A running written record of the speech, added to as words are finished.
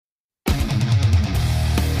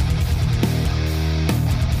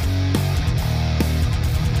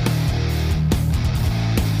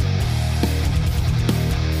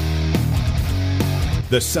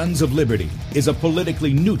The Sons of Liberty is a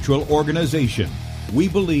politically neutral organization. We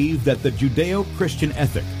believe that the Judeo-Christian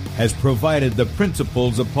ethic has provided the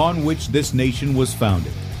principles upon which this nation was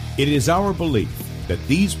founded. It is our belief that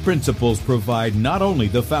these principles provide not only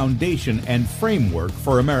the foundation and framework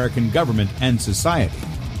for American government and society,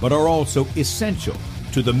 but are also essential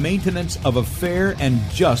to the maintenance of a fair and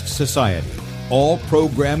just society. All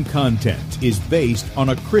program content is based on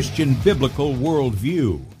a Christian biblical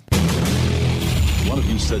worldview. One of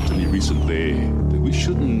you said to me recently that we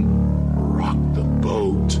shouldn't rock the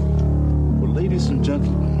boat. Well, ladies and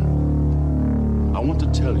gentlemen, I want to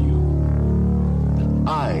tell you that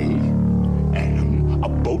I am a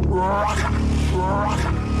boat rocker.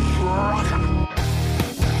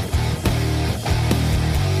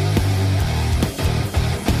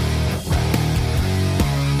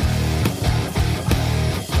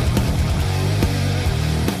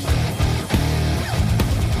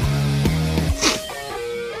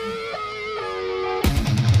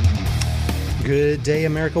 Good day,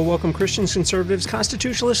 America. Welcome, Christians, conservatives,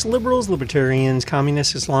 constitutionalists, liberals, libertarians,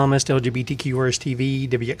 communists, Islamists, LGBTQ, TV,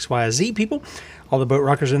 WXYZ people, all the boat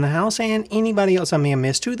rockers in the house, and anybody else I may have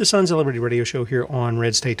missed to the Sons of Liberty radio show here on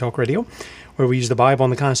Red State Talk Radio, where we use the Bible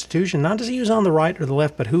and the Constitution, not to use on the right or the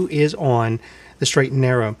left, but who is on the straight and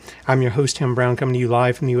narrow. I'm your host, Tim Brown, coming to you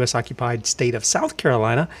live from the U.S.-occupied state of South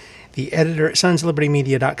Carolina, the editor at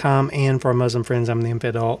sonsoflibertymedia.com, and for our Muslim friends, I'm the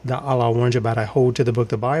infidel that Allah warns you about. I hold to the book,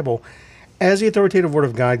 the Bible, as the authoritative Word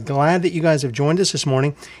of God. Glad that you guys have joined us this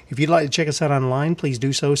morning. If you'd like to check us out online, please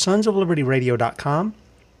do so. sonsoflibertyradio.com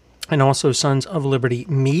and also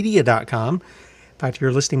sonsoflibertymedia.com. In fact, if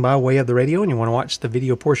you're listening by way of the radio and you want to watch the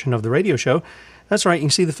video portion of the radio show, that's right, you can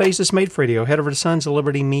see the face that's made for radio. Head over to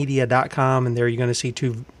sonsoflibertymedia.com, and there you're going to see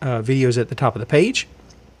two videos at the top of the page.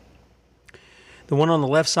 The one on the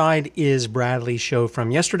left side is Bradley's show from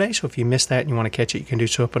yesterday, so if you missed that and you want to catch it, you can do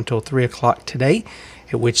so up until 3 o'clock today,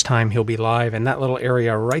 at which time he'll be live in that little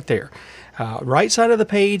area right there. Right side of the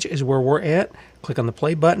page is where we're at. Click on the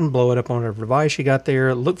play button, blow it up on whatever device you got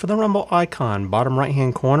there. Look for the Rumble icon, bottom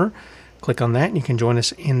right-hand corner. Click on that, and you can join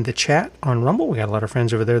us in the chat on Rumble. We got a lot of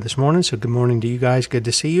friends over there this morning, so good morning to you guys. Good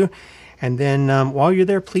to see you. And then while you're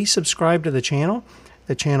there, please subscribe to the channel.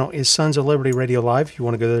 The channel is Sons of Liberty Radio Live. If you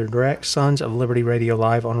want to go there direct, Sons of Liberty Radio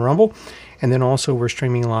Live on Rumble. And then also we're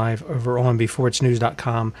streaming live over on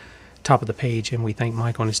beforeitsnews.com, top of the page. And we thank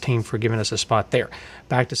Mike and his team for giving us a spot there.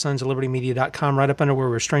 Back to sonsoflibertymedia.com. Right up under where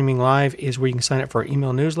we're streaming live is where you can sign up for our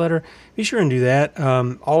email newsletter. Be sure and do that.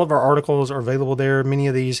 All of our articles are available there. Many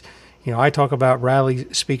of these, I talk about,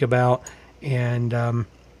 Riley speak about, and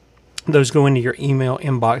those go into your email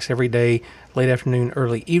inbox every day, late afternoon,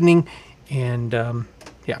 early evening. And,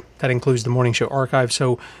 that includes the morning show archive.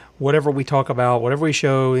 So whatever we talk about, whatever we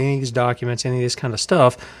show, any of these documents, any of this kind of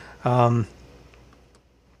stuff,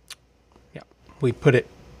 we put it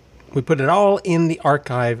all in the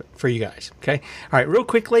archive for you guys. Okay. All right. Real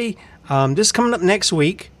quickly, this is coming up next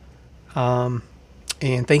week. And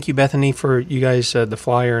thank you, Bethany, for you guys, the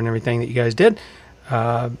flyer and everything that you guys did.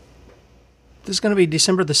 This is going to be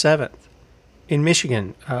December the 7th in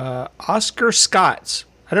Michigan. Oscar Scott's.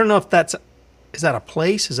 I don't know if is that a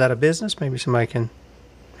place? Is that a business? Maybe she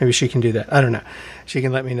can do that. I don't know. She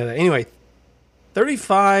can let me know that. Anyway,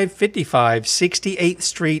 3555 68th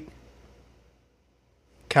Street,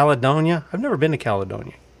 Caledonia. I've never been to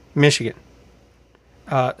Caledonia, Michigan.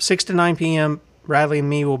 6 to 9 p.m. Bradley and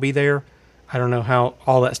me will be there. I don't know how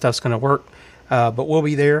all that stuff's going to work, but we'll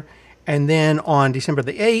be there. And then on December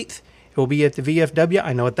the 8th, it will be at the VFW.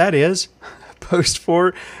 I know what that is. Post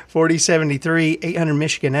 4073, 800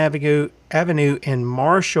 Michigan Avenue in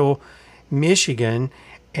Marshall, Michigan.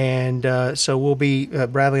 And so we'll be,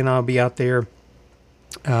 Bradley and I will be out there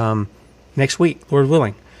next week, Lord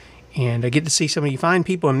willing. And I get to see some of you fine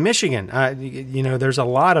people in Michigan. There's a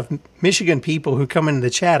lot of Michigan people who come into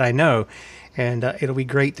the chat, I know. And it'll be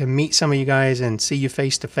great to meet some of you guys and see you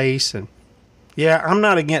face to face. And yeah, I'm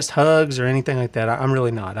not against hugs or anything like that. I'm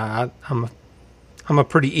really not. I'm a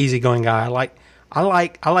pretty easygoing guy. I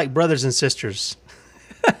like brothers and sisters.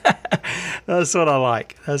 That's what I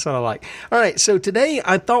like. All right, so today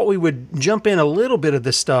I thought we would jump in a little bit of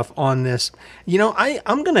this stuff on this.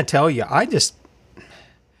 I'm going to tell you,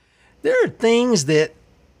 there are things that,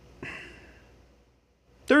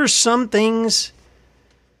 there are some things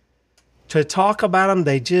to talk about them,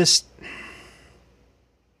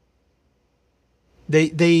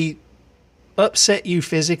 they upset you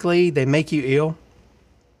physically, they make you ill.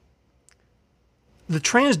 The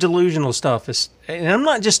trans-delusional stuff is, and I'm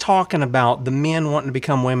not just talking about the men wanting to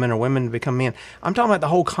become women or women to become men. I'm talking about the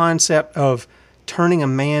whole concept of turning a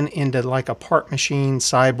man into like a part machine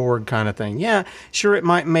cyborg kind of thing. Yeah, sure, it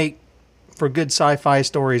might make for good sci-fi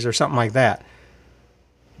stories or something like that.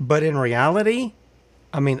 But in reality,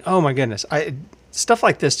 I mean, oh my goodness, stuff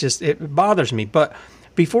like this just, it bothers me. But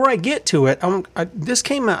before I get to it, this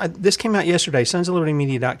came out yesterday,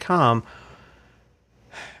 sonsoflibertymedia.com.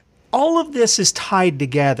 All of this is tied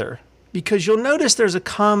together because you'll notice there's a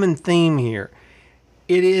common theme here.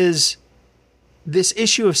 It is this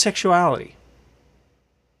issue of sexuality.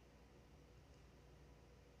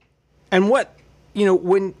 And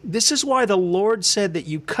when this is why the Lord said that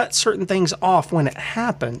you cut certain things off when it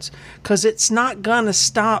happens, because it's not going to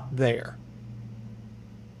stop there.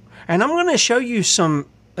 And I'm going to show you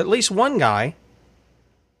at least one guy.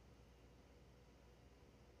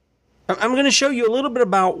 I'm going to show you a little bit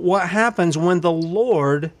about what happens when the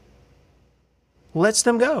Lord lets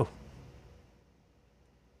them go.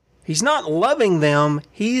 He's not loving them,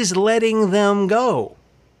 he's letting them go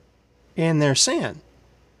in their sin.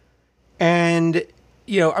 And,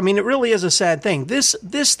 it really is a sad thing. This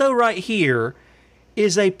though, right here,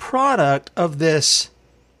 is a product of this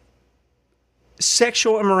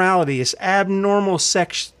sexual immorality, this abnormal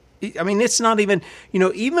sex. I mean, it's not even,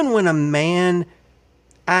 even when a man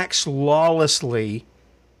acts lawlessly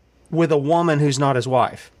with a woman who's not his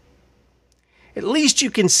wife, at least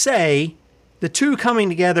you can say the two coming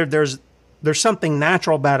together, there's something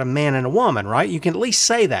natural about a man and a woman, right? You can at least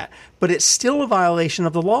say that. But it's still a violation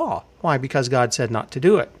of the law. Why? Because God said not to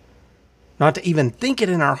do it. Not to even think it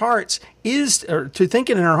in our hearts is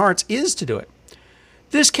to do it.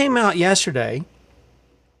 This came out yesterday.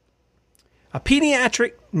 A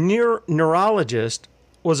pediatric neurologist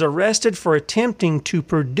was arrested for attempting to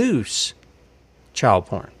produce child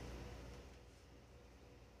porn.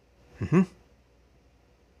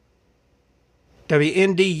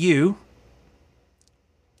 WNDU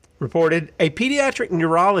reported a pediatric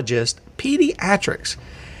neurologist, pediatrics,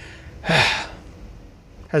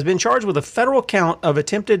 has been charged with a federal count of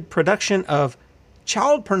attempted production of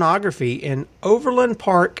child pornography in Overland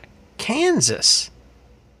Park, Kansas.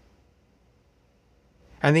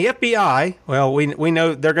 And the FBI, well, we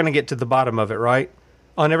know they're going to get to the bottom of it, right?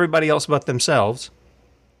 On everybody else but themselves.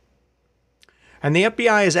 And the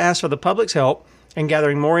FBI has asked for the public's help in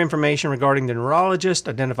gathering more information regarding the neurologist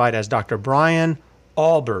identified as Dr. Brian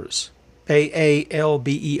Albers.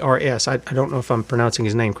 Albers. I don't know if I'm pronouncing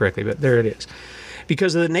his name correctly, but there it is.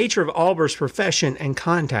 Because of the nature of Albers' profession and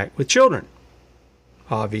contact with children.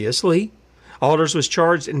 Obviously, Albers was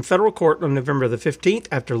charged in federal court on November the 15th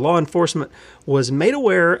after law enforcement was made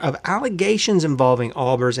aware of allegations involving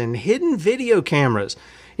Albers and hidden video cameras.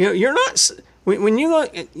 You're not when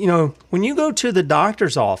you go to the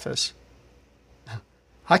doctor's office.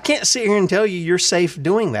 I can't sit here and tell you you're safe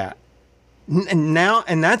doing that. And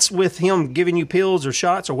that's with him giving you pills or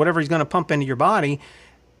shots or whatever he's going to pump into your body.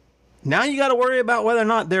 Now you got to worry about whether or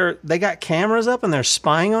not they got cameras up and they're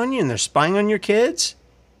spying on you and they're spying on your kids.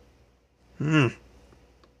 The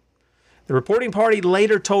reporting party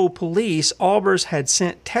later told police Albers had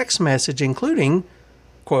sent text message including,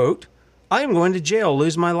 quote, "I am going to jail,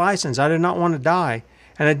 lose my license. I do not want to die,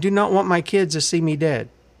 and I do not want my kids to see me dead."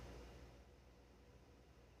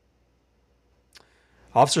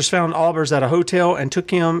 Officers found Albers at a hotel and took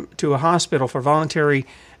him to a hospital for voluntary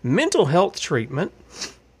mental health treatment.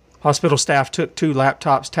 Hospital staff took 2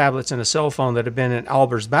 laptops, tablets, and a cell phone that had been in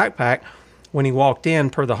Albers' backpack when he walked in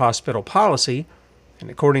per the hospital policy. And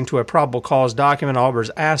according to a probable cause document, Albers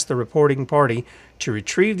asked the reporting party to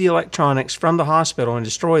retrieve the electronics from the hospital and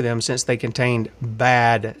destroy them since they contained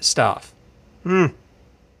bad stuff.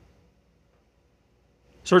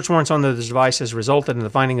 Search warrants on those devices resulted in the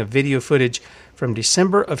finding of video footage from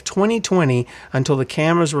December of 2020 until the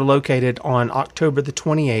cameras were located on October the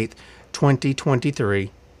 28th,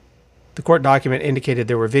 2023. The court document indicated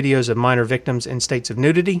there were videos of minor victims in states of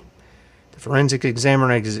nudity. The forensic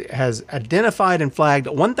examiner has identified and flagged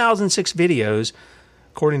 1,006 videos,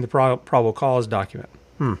 according to the probable cause document.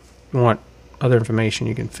 If you want other information,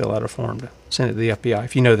 you can fill out a form to send it to the FBI.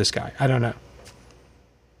 If you know this guy, I don't know.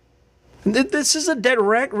 This is a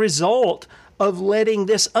direct result of letting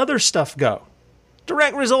this other stuff go.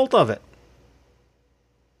 Direct result of it.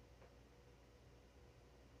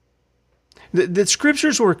 The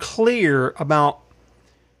scriptures were clear about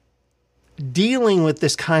dealing with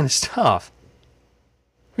this kind of stuff.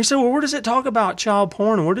 You say, well, where does it talk about child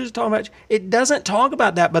porn? And where does it talk about? It doesn't talk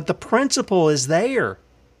about that, but the principle is there.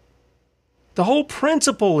 The whole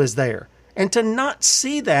principle is there. And to not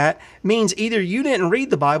see that means either you didn't read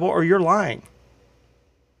the Bible or you're lying.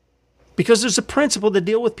 Because there's a principle to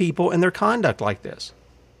deal with people and their conduct like this.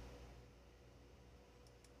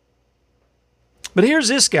 But here's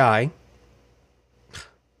this guy.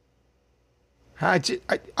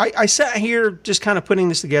 I sat here just kind of putting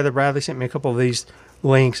this together. Bradley sent me a couple of these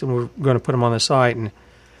links, and we're going to put them on the site. And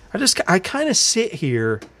I kind of sit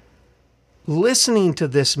here listening to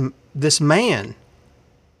this man.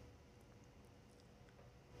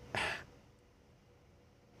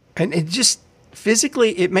 And it just,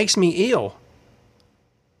 physically, it makes me ill.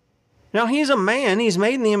 Now, he's a man. He's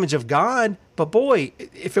made in the image of God. But boy,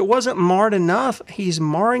 if it wasn't marred enough, he's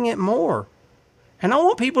marring it more. And I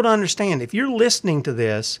want people to understand, if you're listening to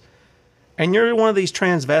this and you're one of these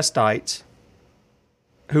transvestites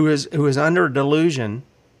who is under a delusion,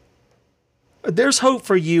 there's hope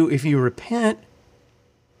for you if you repent.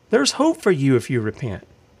 There's hope for you if you repent.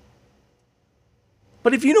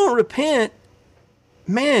 But if you don't repent,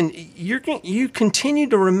 man, you continue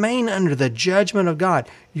to remain under the judgment of God.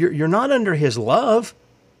 You're not under His love.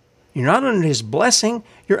 You're not under His blessing.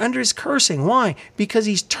 You're under His cursing. Why? Because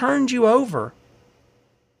He's turned you over.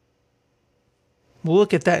 We'll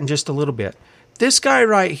look at that in just a little bit. This guy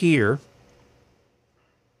right here,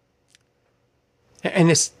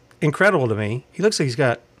 and it's incredible to me. He looks like he's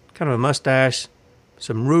got kind of a mustache,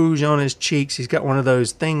 some rouge on his cheeks. He's got one of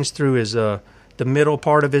those things through his the middle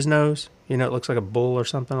part of his nose. You know, it looks like a bull or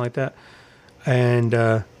something like that.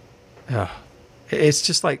 And it's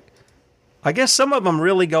just like, I guess some of them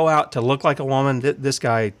really go out to look like a woman. This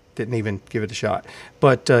guy didn't even give it a shot.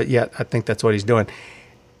 But yeah, I think that's what he's doing.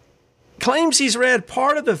 Claims he's read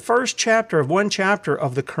part of the first chapter of one chapter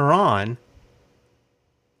of the Quran,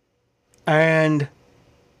 and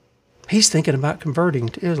he's thinking about converting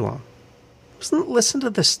to Islam. Listen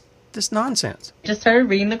to this nonsense. Just started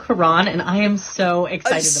reading the Quran, and I am so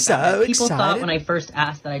excited about it. People excited. thought when I first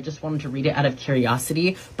asked that I just wanted to read it out of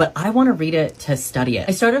curiosity, but I want to read it to study it.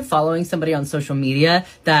 I started following somebody on social media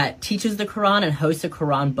that teaches the Quran and hosts a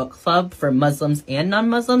Quran book club for Muslims and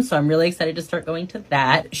non-Muslims, so I'm really excited to start going to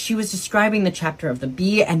that. She was describing the chapter of the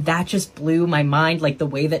bee, and that just blew my mind. Like, the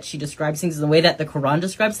way that she describes things and the way that the Quran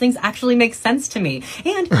describes things actually makes sense to me.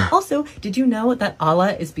 And also, did you know that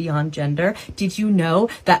Allah is beyond gender? Did you know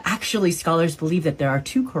that actually scholars believe that there are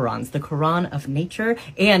two Qurans, the Quran of nature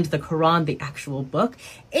and the Quran, the actual book?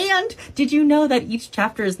 And did you know that each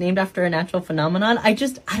chapter is named after a natural phenomenon? I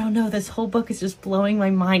don't know, this whole book is just blowing my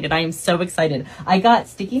mind, and I am so excited. I got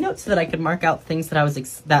sticky notes so that I could mark out things that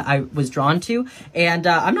I was drawn to, and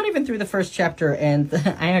I'm not even through the first chapter, and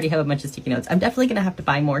I already have a bunch of sticky notes. I'm definitely going to have to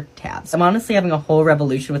buy more tabs. I'm honestly having a whole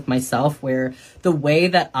revolution with myself where the way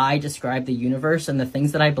that I describe the universe and the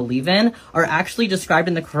things that I believe in are actually described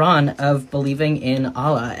in the Quran of believing in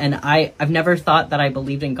Allah. And I've never thought that I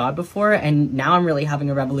believed in God before, and now I'm really having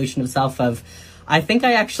a revolution of self of, I think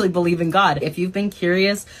I actually believe in God. If you've been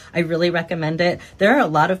curious, I really recommend it. There are a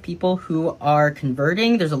lot of people who are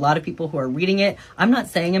converting. There's a lot of people who are reading it. I'm not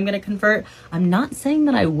saying I'm going to convert. I'm not saying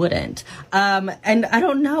that I wouldn't. And I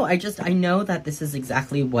don't know. I know that this is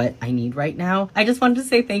exactly what I need right now. I just wanted to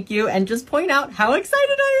say thank you and just point out how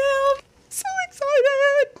excited I am. So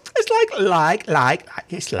excited.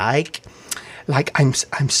 It's like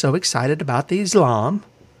I'm so excited about the Islam.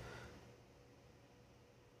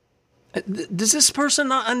 Does this person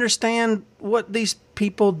not understand what these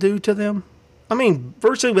people do to them? I mean,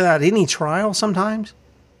 virtually without any trial sometimes.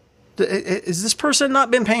 Has this person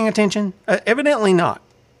not been paying attention? Evidently not.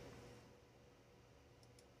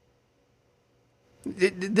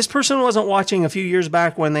 This person wasn't watching a few years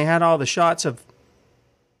back when they had all the shots of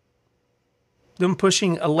them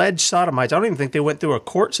pushing alleged sodomites. I don't even think they went through a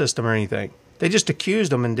court system or anything. They just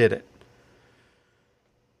accused them and did it.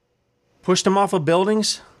 Pushed them off of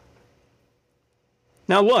buildings.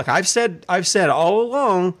 Now look, I've said all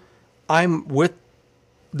along, I'm with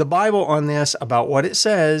the Bible on this about what it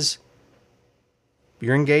says.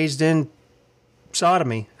 You're engaged in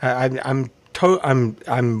sodomy. I'm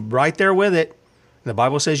right there with it. The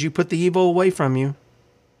Bible says you put the evil away from you.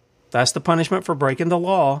 That's the punishment for breaking the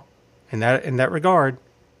law in that regard.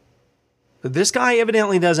 But this guy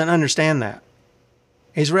evidently doesn't understand that.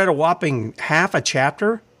 He's read a whopping half a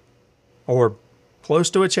chapter or close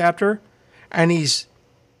to a chapter, and he's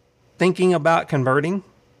thinking about converting.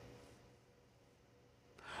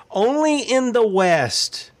 Only in the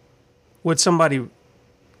West would somebody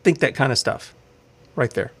think that kind of stuff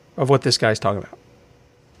right there of what this guy's talking about.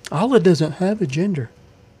 Allah doesn't have a gender.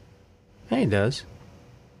 Yeah, he does.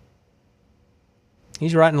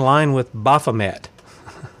 He's right in line with Baphomet.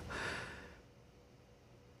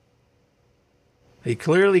 He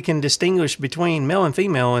clearly can distinguish between male and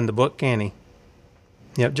female in the book, can he?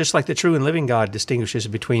 Yep, just like the true and living God distinguishes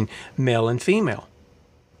between male and female.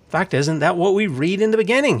 In fact, isn't that what we read in the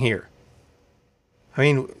beginning here? I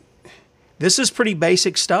mean, This is pretty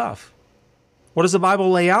basic stuff. What does the Bible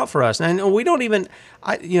lay out for us? And we don't even,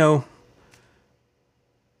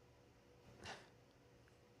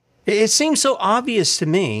 it seems so obvious to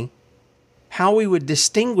me how we would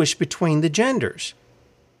distinguish between the genders.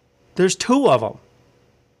 There's two of them,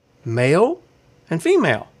 male and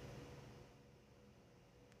female.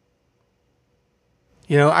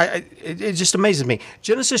 It just amazes me.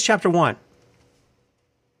 Genesis chapter 1.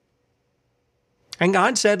 And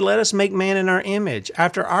God said, let us make man in our image,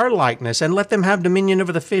 after our likeness, and let them have dominion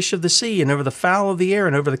over the fish of the sea, and over the fowl of the air,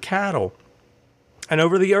 and over the cattle, and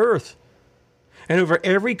over the earth, and over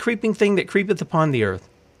every creeping thing that creepeth upon the earth.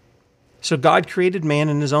 So God created man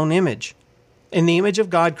in his own image. In the image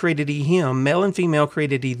of God created he him, male and female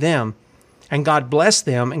created he them. And God blessed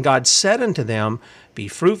them, and God said unto them, be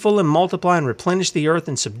fruitful and multiply and replenish the earth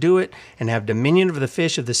and subdue it, and have dominion over the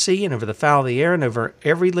fish of the sea and over the fowl of the air and over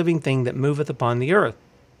every living thing that moveth upon the earth.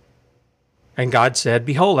 And God said,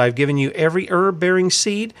 behold, I have given you every herb bearing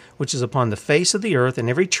seed which is upon the face of the earth, and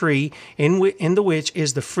every tree in the which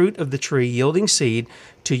is the fruit of the tree yielding seed,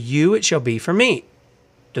 to you it shall be for meat.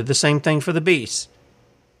 Did the same thing for the beasts.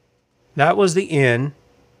 That was the end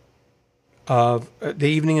of the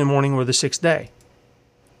evening and morning or the sixth day.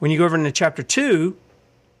 When you go over into chapter 2,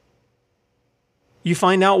 you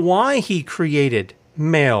find out why he created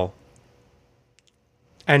male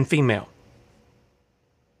and female.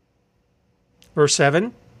 Verse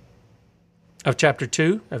 7 of chapter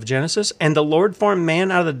 2 of Genesis, and the Lord formed man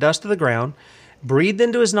out of the dust of the ground, breathed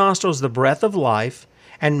into his nostrils the breath of life,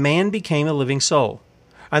 and man became a living soul.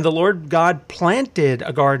 And the Lord God planted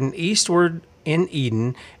a garden eastward in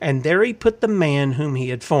Eden, and there he put the man whom he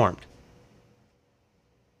had formed.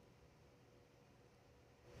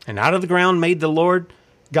 And out of the ground made the Lord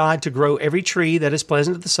God to grow every tree that is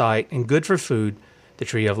pleasant to the sight and good for food, the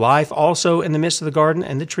tree of life also in the midst of the garden,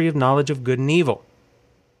 and the tree of knowledge of good and evil.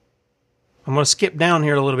 I'm going to skip down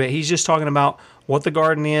here a little bit. He's just talking about what the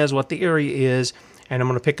garden is, what the area is, and I'm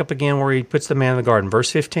going to pick up again where he puts the man in the garden. Verse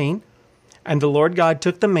 15, and the Lord God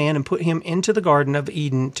took the man and put him into the garden of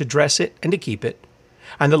Eden to dress it and to keep it.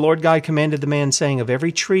 And the Lord God commanded the man, saying, of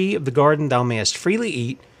every tree of the garden thou mayest freely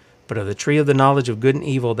eat, but of the tree of the knowledge of good and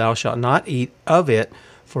evil thou shalt not eat of it,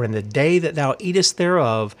 for in the day that thou eatest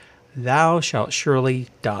thereof thou shalt surely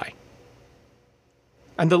die.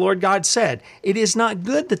 And the Lord God said, it is not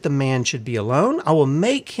good that the man should be alone. I will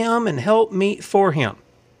make him an helpmeet for him.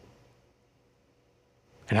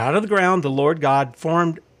 And out of the ground the Lord God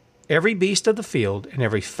formed every beast of the field and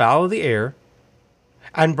every fowl of the air,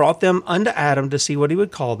 and brought them unto Adam to see what he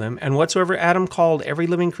would call them. And whatsoever Adam called every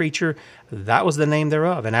living creature, that was the name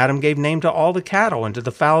thereof. And Adam gave name to all the cattle, and to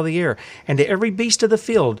the fowl of the air, and to every beast of the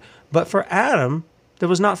field. But for Adam there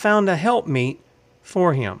was not found a helpmeet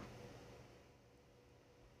for him.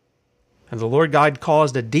 And the Lord God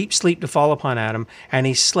caused a deep sleep to fall upon Adam, and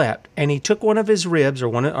he slept. And he took one of his ribs, or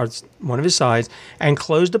one of his sides, and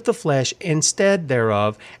closed up the flesh instead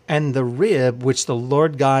thereof. And the rib which the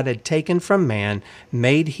Lord God had taken from man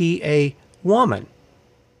made he a woman,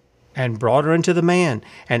 and brought her unto the man.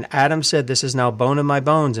 And Adam said, this is now bone of my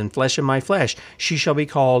bones and flesh of my flesh. She shall be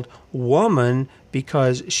called woman,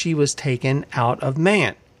 because she was taken out of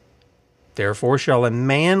man. Therefore shall a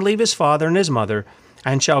man leave his father and his mother,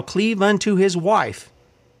 and shall cleave unto his wife,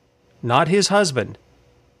 not his husband.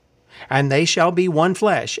 And they shall be one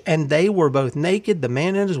flesh. And they were both naked, the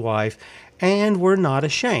man and his wife, and were not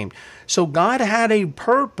ashamed. So God had a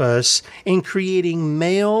purpose in creating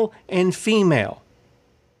male and female.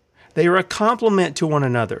 They are a complement to one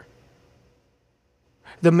another.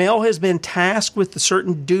 The male has been tasked with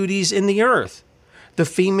certain duties in the earth. The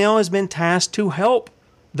female has been tasked to help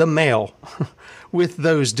the male with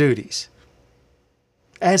those duties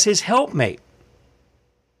as his helpmate.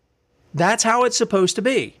 That's how it's supposed to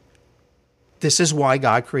be. This is why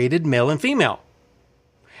God created male and female.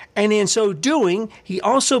 And in so doing, he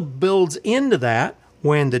also builds into that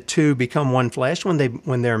when the two become one flesh, when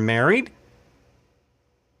they're married.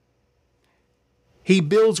 He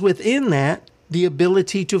builds within that the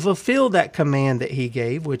ability to fulfill that command that he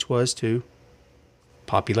gave, which was to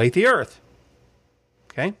populate the earth.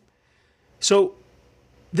 Okay? So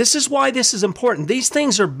this is why this is important. These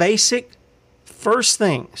things are basic first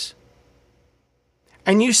things.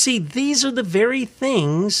 And you see, these are the very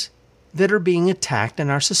things that are being attacked in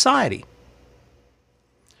our society.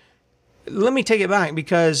 Let me take it back,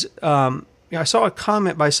 because I saw a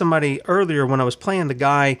comment by somebody earlier when I was playing the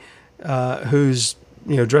guy who's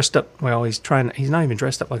dressed up. Well, he's not even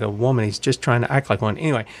dressed up like a woman. He's just trying to act like one.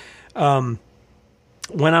 Anyway,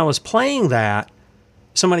 when I was playing that,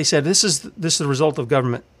 somebody said, this is the result of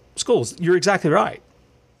government schools. You're exactly right.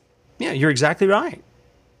 Yeah, you're exactly right.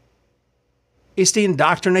 It's the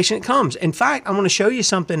indoctrination that comes. In fact, I'm going to show you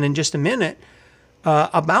something in just a minute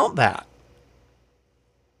about that.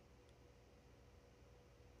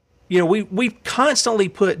 You know, we constantly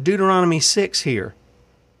put Deuteronomy 6 here.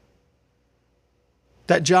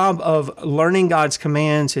 That job of learning God's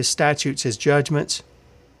commands, His statutes, His judgments.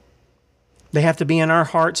 They have to be in our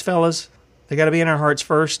hearts, fellas. They got to be in our hearts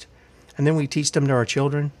first, and then we teach them to our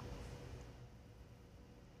children.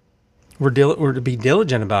 We're to be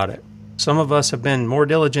diligent about it. Some of us have been more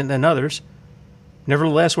diligent than others.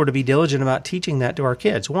 Nevertheless, we're to be diligent about teaching that to our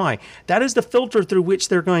kids. Why? That is the filter through which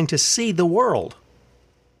they're going to see the world.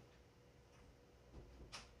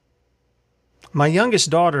 My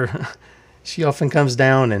youngest daughter, she often comes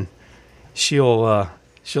down and she'll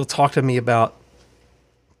talk to me about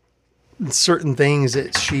certain things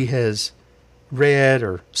that she has read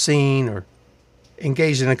or seen or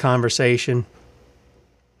engaged in a conversation.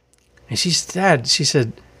 And she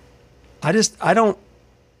said, I don't,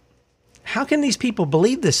 how can these people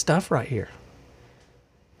believe this stuff right here?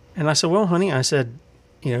 And I said, well, honey, I said,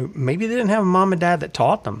 maybe they didn't have a mom and dad that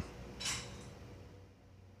taught them.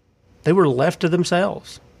 They were left to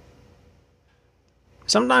themselves.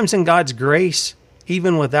 Sometimes in God's grace,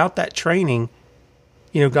 even without that training,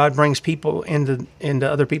 God brings people into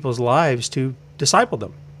other people's lives to disciple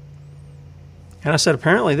them. And I said,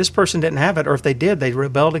 apparently this person didn't have it, or if they did, they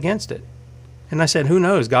rebelled against it. And I said, who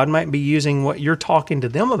knows? God might be using what you're talking to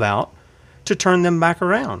them about to turn them back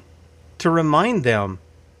around, to remind them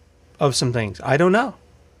of some things. I don't know.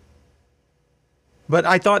 But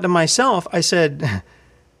I thought to myself, I said,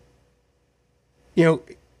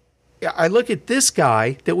 I look at this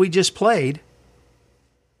guy that we just played,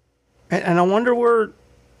 and I wonder where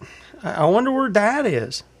Dad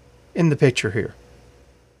is in the picture here,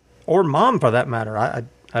 or Mom for that matter. I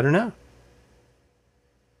don't know.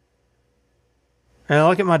 And I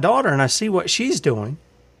look at my daughter and I see what she's doing,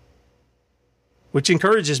 which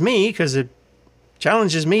encourages me because it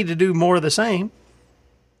challenges me to do more of the same.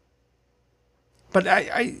 But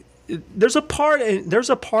there's a part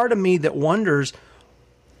of me that wonders,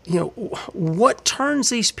 what turns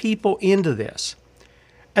these people into this?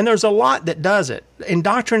 And there's a lot that does it.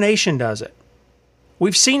 Indoctrination does it.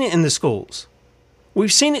 We've seen it in the schools.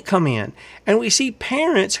 We've seen it come in. And we see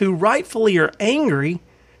parents who rightfully are angry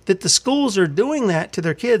that the schools are doing that to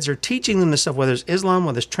their kids, or teaching them this stuff, whether it's Islam,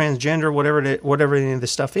 whether it's transgender, whatever any of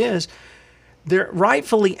this stuff is. They're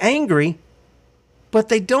rightfully angry, but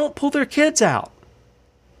they don't pull their kids out.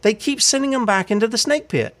 They keep sending them back into the snake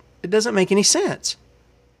pit. It doesn't make any sense.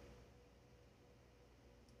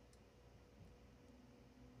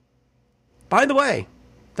 By the way,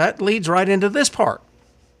 that leads right into this part.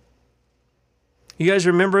 You guys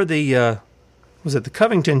remember the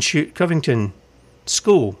Covington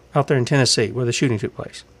school out there in Tennessee where the shooting took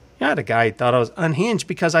place? I had a guy who thought I was unhinged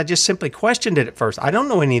because I just simply questioned it at first. I don't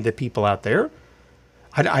know any of the people out there.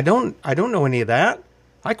 I don't know any of that.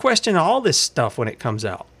 I question all this stuff when it comes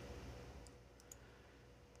out.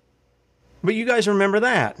 But you guys remember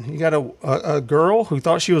that. You got a girl who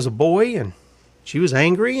thought she was a boy, and she was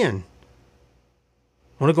angry and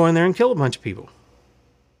wanted to go in there and kill a bunch of people.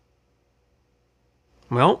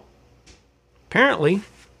 Well, apparently,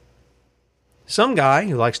 some guy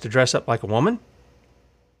who likes to dress up like a woman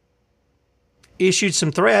issued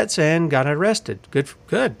some threats and got arrested.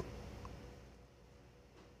 Good.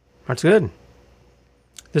 That's good.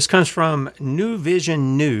 This comes from New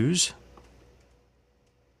Vision News.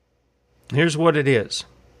 Here's what it is.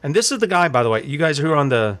 And this is the guy, by the way. You guys who are on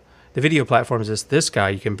the video platforms, this guy.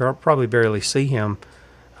 You can probably barely see him.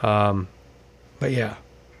 But yeah.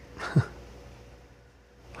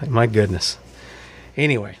 Like, my goodness.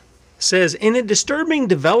 Anyway, says, in a disturbing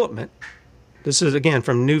development, this is again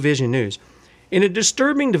from New Vision News, in a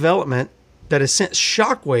disturbing development that has sent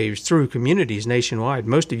shockwaves through communities nationwide.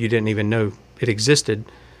 Most of you didn't even know it existed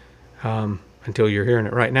until you're hearing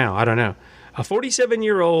it right now. I don't know. A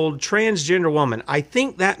 47-year-old transgender woman, I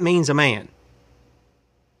think that means a man.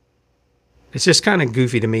 It's just kind of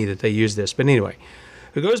goofy to me that they use this. But anyway,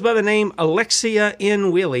 who goes by the name Alexia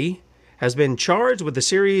N. Willie, has been charged with a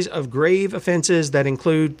series of grave offenses that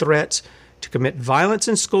include threats to commit violence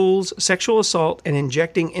in schools, sexual assault, and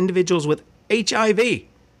injecting individuals with HIV.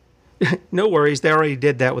 No worries, they already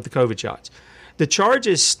did that with the COVID shots. The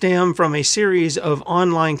charges stem from a series of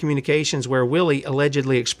online communications where Willie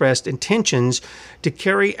allegedly expressed intentions to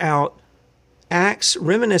carry out acts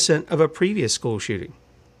reminiscent of a previous school shooting.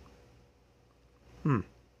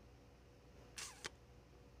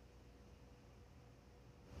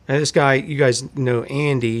 And this guy, you guys know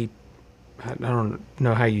Andy, I don't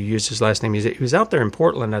know how you use his last name. He was out there in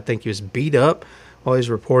Portland. I think he was beat up while he was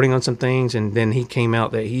reporting on some things, and then he came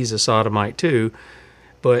out that he's a sodomite too.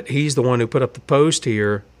 But he's the one who put up the post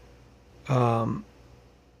here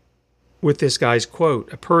with this guy's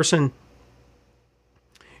quote. A person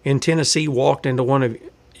in Tennessee walked into one of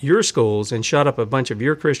your schools and shut up a bunch of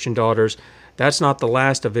your Christian daughters. That's not the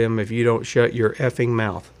last of him if you don't shut your effing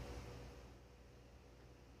mouth.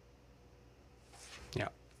 Yeah.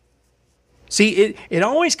 See, it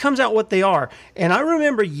always comes out what they are. And I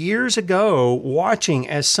remember years ago watching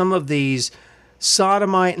as some of these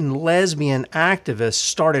sodomite and lesbian activists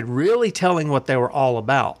started really telling what they were all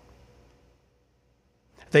about.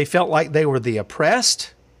 They felt like they were the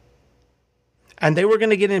oppressed, and they were going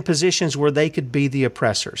to get in positions where they could be the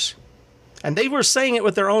oppressors. And they were saying it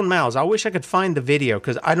with their own mouths. I wish I could find the video,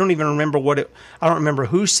 because I don't even remember I don't remember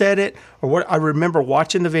who said it or what. I remember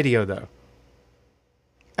watching the video though.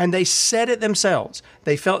 And they said it themselves.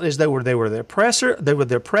 They felt as though they were the oppressor, they were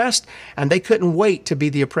the oppressed, and they couldn't wait to be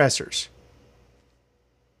the oppressors.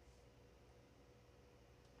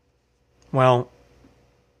 Well,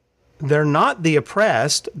 they're not the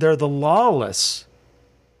oppressed, they're the lawless.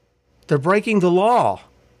 They're breaking the law.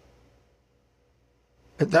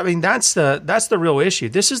 I mean, that's the real issue.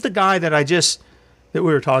 This is the guy that we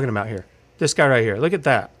were talking about here. This guy right here. Look at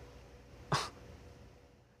that.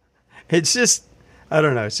 It's just, I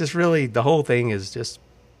don't know. It's just really, the whole thing is just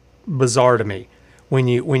bizarre to me when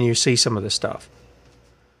you see some of this stuff.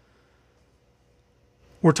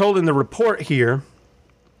 We're told in the report here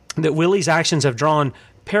that Willie's actions have drawn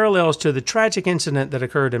parallels to the tragic incident that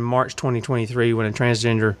occurred in March 2023 when a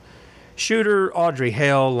transgender shooter, Audrey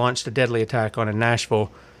Hale, launched a deadly attack on a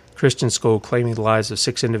Nashville Christian school, claiming the lives of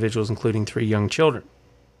 6 individuals, including 3 young children.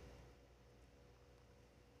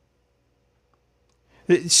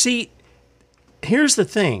 See, here's the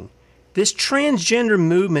thing. This transgender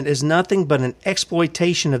movement is nothing but an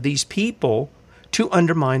exploitation of these people to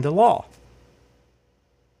undermine the law.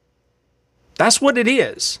 That's what it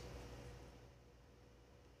is.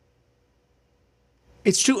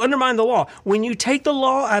 It's to undermine the law. When you take the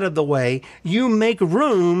law out of the way, you make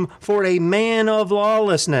room for a man of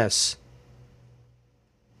lawlessness.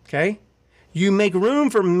 Okay? You make room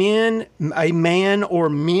for a man or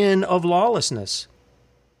men of lawlessness.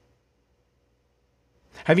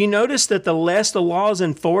 Have you noticed that the less the law is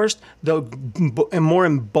enforced, the more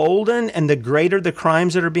emboldened and the greater the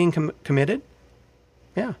crimes that are being committed?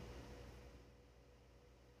 Yeah.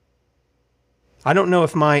 I don't know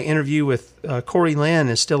if my interview with Corey Lynn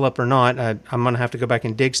is still up or not. I'm going to have to go back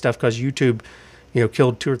and dig stuff because YouTube,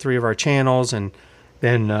 killed 2 or 3 of our channels, and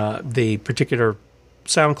then the particular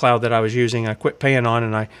SoundCloud that I was using, I quit paying on,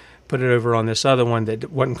 and I put it over on this other one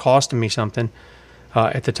that wasn't costing me something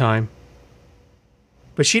at the time.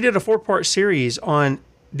 But she did a 4-part series on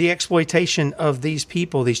the exploitation of these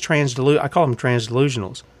people, these I call them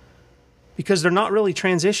trans-delusionals, because they're not really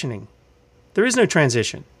transitioning. There is no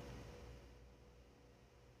transition.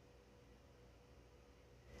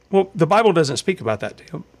 Well, the Bible doesn't speak about that.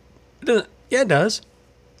 It doesn't. Yeah, it does.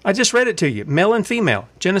 I just read it to you. Male and female,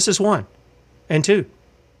 Genesis 1 and 2.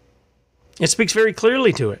 It speaks very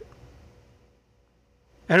clearly to it.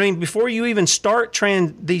 I mean, before you even start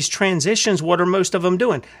these transitions, what are most of them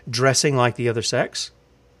doing? Dressing like the other sex,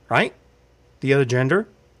 right? The other gender.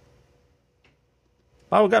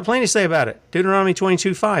 Bible got plenty to say about it. Deuteronomy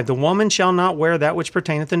 22:5. The woman shall not wear that which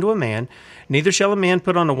pertaineth unto a man, neither shall a man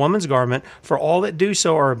put on a woman's garment, for all that do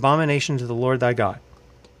so are abomination to the Lord thy God.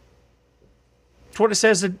 That's what it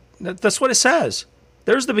says. That's what it says.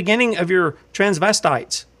 There's the beginning of your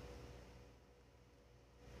transvestites,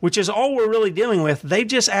 which is all we're really dealing with. They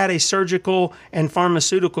just add a surgical and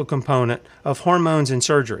pharmaceutical component of hormones and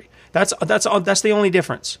surgery. That's the only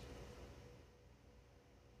difference.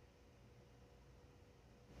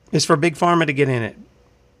 It's for big pharma to get in it.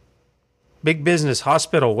 Big business,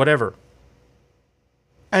 hospital, whatever.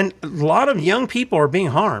 And a lot of young people are being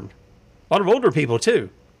harmed. A lot of older people too.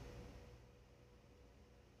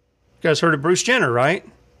 You guys heard of Bruce Jenner, right?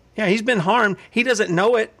 Yeah, he's been harmed. He doesn't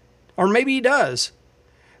know it. Or maybe he does.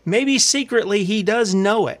 Maybe secretly he does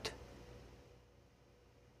know it.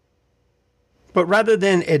 But rather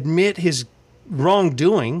than admit his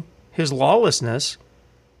wrongdoing, his lawlessness,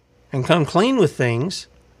 and come clean with things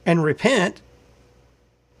and repent,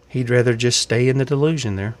 he'd rather just stay in the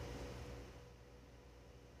delusion there.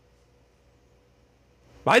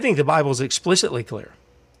 I think the Bible is explicitly clear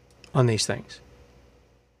on these things.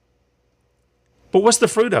 But what's the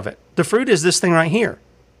fruit of it? The fruit is this thing right here.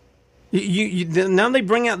 Now they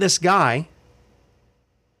bring out this guy,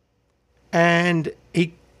 and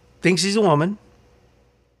he thinks he's a woman.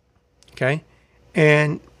 Okay?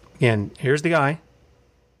 And again, here's the guy.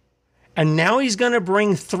 And now he's going to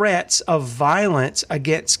bring threats of violence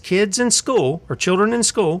against kids in school or children in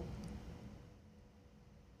school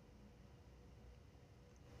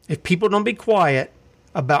if people don't be quiet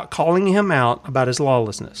about calling him out about his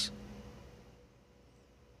lawlessness.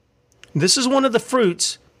 This is one of the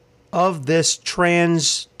fruits of this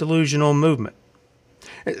trans-delusional movement.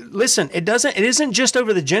 Listen, it isn't just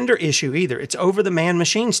over the gender issue either. It's over the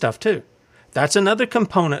man-machine stuff too. That's another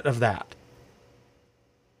component of that.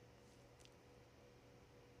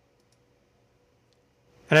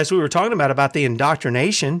 And as we were talking about the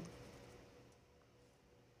indoctrination,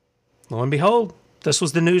 lo and behold, this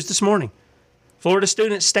was the news this morning. Florida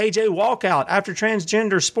students stage a walkout after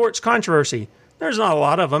transgender sports controversy. There's not a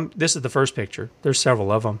lot of them. This is the first picture. There's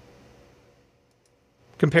several of them.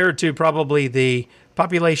 Compared to probably the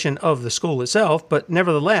population of the school itself, but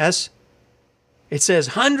nevertheless, it says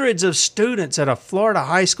hundreds of students at a Florida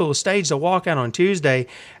high school staged a walkout on Tuesday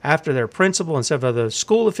after their principal and several other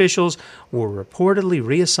school officials were reportedly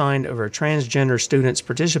reassigned over transgender students'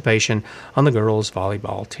 participation on the girls'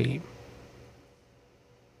 volleyball team.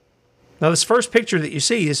 Now, this first picture that you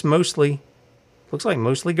see is looks like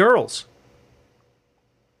mostly girls.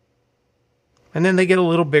 And then they get a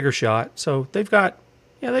little bigger shot. So they've got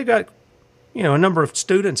a number of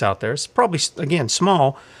students out there. It's probably, again,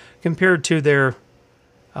 small compared to their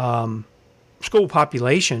school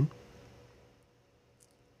population.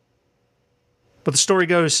 But the story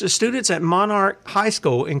goes, students at Monarch High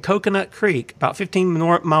School in Coconut Creek, about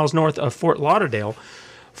 15 miles north of Fort Lauderdale,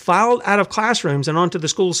 filed out of classrooms and onto the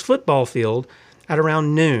school's football field at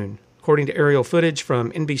around noon, according to aerial footage from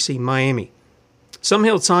NBC Miami. Some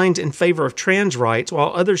held signs in favor of trans rights,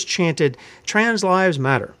 while others chanted, "Trans lives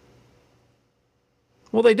matter."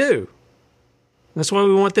 Well, they do. That's why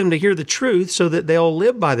we want them to hear the truth so that they'll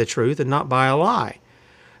live by the truth and not by a lie.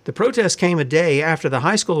 The protest came a day after the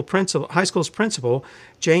high school's principal,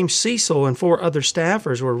 James Cecil, and 4 other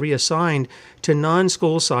staffers were reassigned to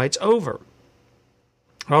non-school sites over.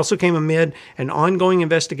 It also came amid an ongoing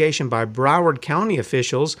investigation by Broward County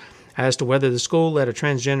officials as to whether the school let a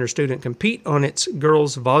transgender student compete on its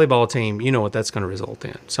girls' volleyball team. You know what that's going to result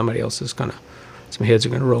in. Some heads are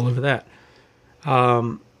going to roll over that.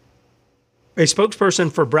 A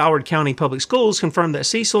spokesperson for Broward County Public Schools confirmed that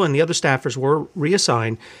Cecil and the other staffers were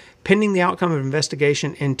reassigned pending the outcome of an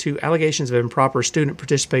investigation into allegations of improper student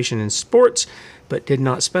participation in sports, but did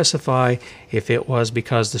not specify if it was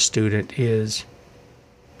because the student is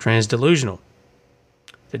trans-delusional.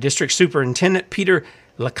 The district superintendent, Peter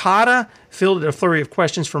Licata, fielded a flurry of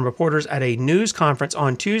questions from reporters at a news conference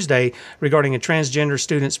on Tuesday regarding a transgender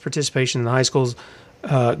student's participation in the high school's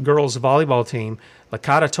girls' volleyball team.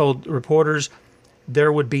 Licata told reporters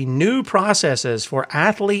there would be new processes for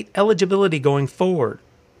athlete eligibility going forward.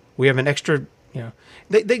 We have an extra,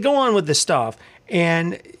 they go on with this stuff.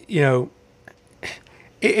 And,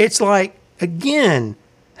 it's like, again,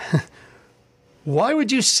 why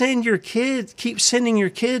would you keep sending your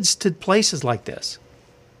kids to places like this?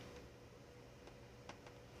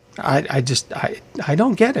 I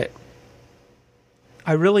don't get it.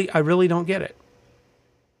 I really don't get it.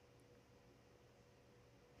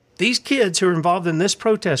 These kids who are involved in this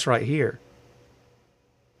protest right here,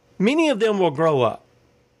 many of them will grow up.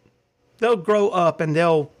 They'll grow up and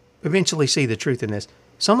they'll eventually see the truth in this.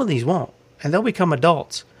 Some of these won't, and they'll become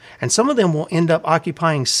adults. And some of them will end up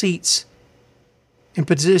occupying seats in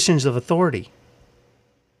positions of authority.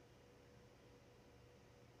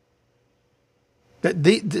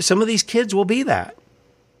 Some of these kids will be that.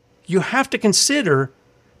 You have to consider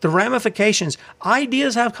the ramifications.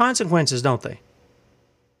 Ideas have consequences, don't they?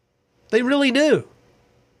 They really do.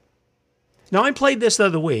 Now, I played this the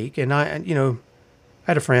other week, and I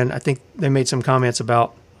had a friend. I think they made some comments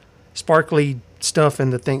about sparkly stuff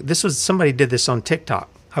and the thing. Somebody did this on TikTok.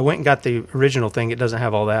 I went and got the original thing. It doesn't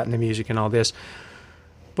have all that and the music and all this.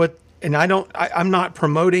 I'm not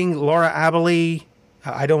promoting Laura Abilene.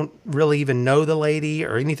 I don't really even know the lady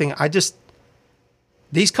or anything.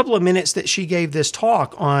 These couple of minutes that she gave this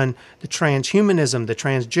talk on the transhumanism, the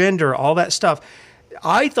transgender, all that stuff,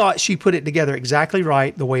 I thought she put it together exactly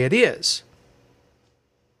right the way it is.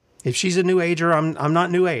 If she's a new ager, I'm not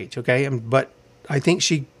new age, okay? But I think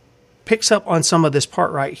she picks up on some of this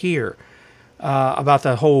part right here about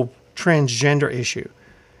the whole transgender issue.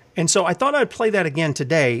 And so I thought I'd play that again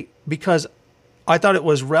today because I thought it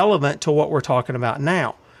was relevant to what we're talking about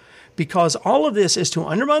now. Because all of this is to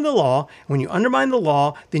undermine the law. When you undermine the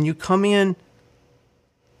law, then you come in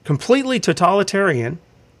completely totalitarian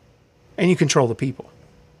and you control the people.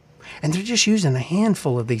 And they're just using a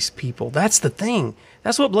handful of these people. That's the thing.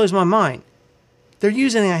 That's what blows my mind. They're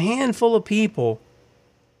using a handful of people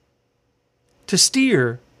to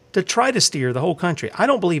try to steer the whole country. I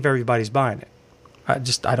don't believe everybody's buying it.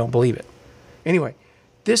 I don't believe it. Anyway,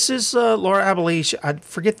 this is Laura Abelish. I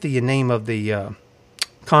forget the name of the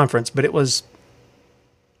conference, but it was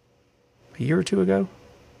a year or two ago,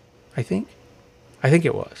 I think. I think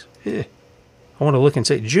it was. I want to look and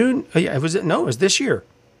say June. It was this year.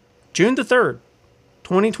 June the 3rd,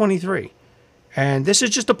 2023. And this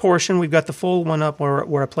is just a portion. We've got the full one up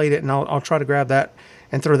where I played it, and I'll try to grab that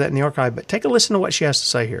and throw that in the archive. But take a listen to what she has to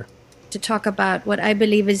say here. To talk about what I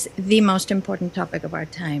believe is the most important topic of our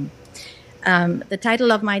time. The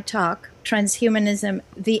title of my talk, Transhumanism,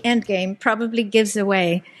 the Endgame, probably gives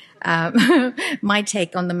away my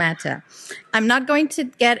take on the matter. I'm not going to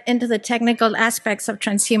get into the technical aspects of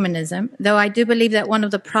transhumanism, though I do believe that one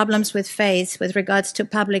of the problems with faith with regards to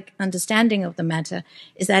public understanding of the matter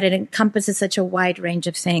is that it encompasses such a wide range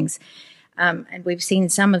of things. And we've seen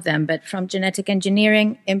some of them, but from genetic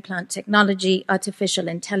engineering, implant technology, artificial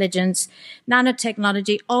intelligence,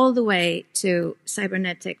 nanotechnology, all the way to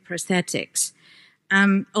cybernetic prosthetics.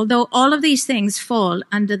 Although all of these things fall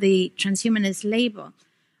under the transhumanist label,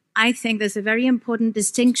 I think there's a very important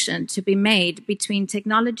distinction to be made between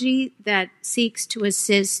technology that seeks to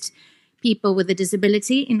assist people with a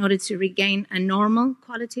disability in order to regain a normal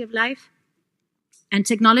quality of life, and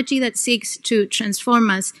technology that seeks to transform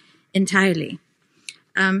us entirely.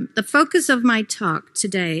 The focus of my talk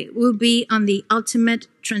today will be on the ultimate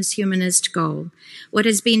transhumanist goal, what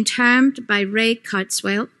has been termed by Ray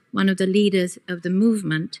Kurzweil, one of the leaders of the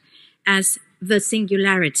movement, as the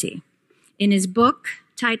singularity. In his book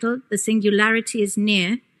titled The Singularity is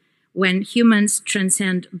Near, When Humans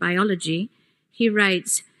Transcend Biology, he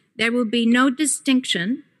writes, there will be no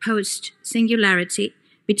distinction post-singularity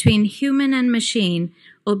between human and machine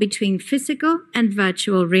or between physical and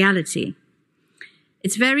virtual reality.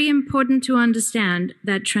 It's very important to understand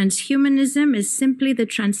that transhumanism is simply the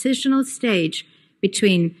transitional stage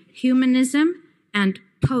between humanism and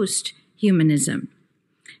post-humanism.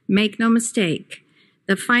 Make no mistake,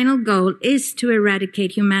 the final goal is to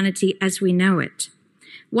eradicate humanity as we know it.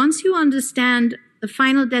 Once you understand the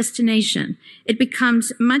final destination, it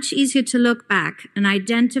becomes much easier to look back and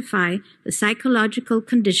identify the psychological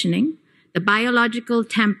conditioning, the biological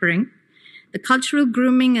tampering, the cultural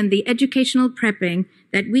grooming, and the educational prepping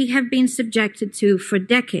that we have been subjected to for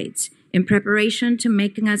decades in preparation to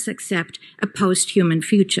making us accept a post-human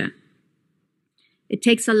future. It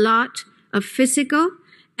takes a lot of physical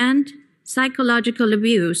and psychological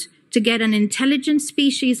abuse to get an intelligent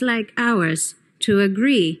species like ours to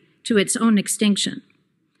agree to its own extinction.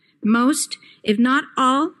 Most, if not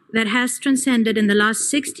all, that has transcended in the last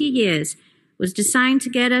 60 years was designed to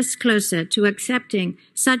get us closer to accepting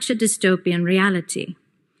such a dystopian reality.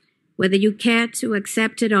 Whether you care to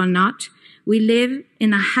accept it or not, we live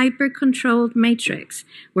in a hyper-controlled matrix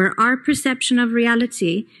where our perception of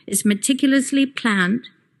reality is meticulously planned,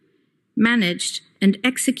 managed, and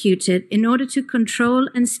executed in order to control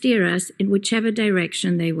and steer us in whichever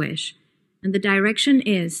direction they wish. And the direction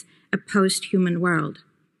is a post-human world.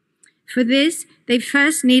 For this, they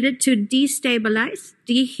first needed to destabilize,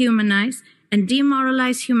 dehumanize, and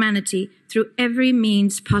demoralize humanity through every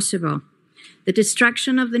means possible. The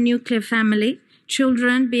destruction of the nuclear family,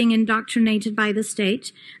 children being indoctrinated by the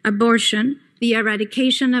state, abortion, the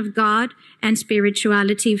eradication of God and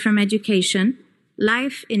spirituality from education,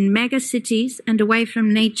 life in megacities and away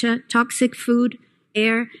from nature, toxic food,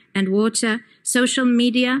 air, and water, social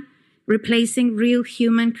media, replacing real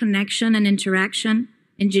human connection and interaction,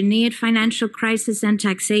 engineered financial crisis and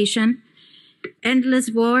taxation,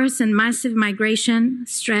 endless wars and massive migration,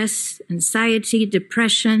 stress, anxiety,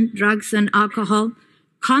 depression, drugs and alcohol,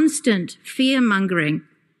 constant fear-mongering,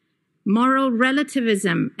 moral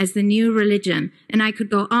relativism as the new religion, and I could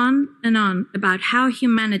go on and on about how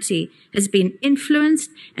humanity has been influenced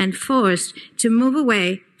and forced to move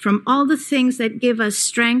away from all the things that give us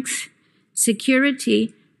strength,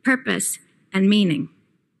 security, purpose, and meaning.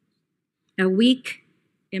 A weak,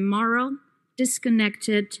 immoral,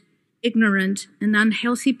 disconnected, ignorant, and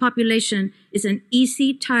unhealthy population is an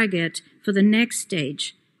easy target for the next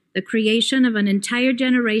stage, the creation of an entire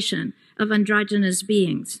generation of androgynous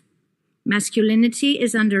beings. Masculinity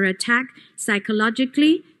is under attack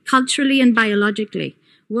psychologically, culturally, and biologically.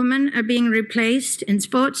 Women are being replaced in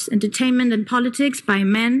sports, entertainment, and politics by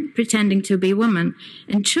men pretending to be women.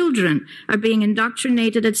 And children are being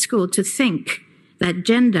indoctrinated at school to think that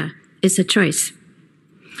gender is a choice.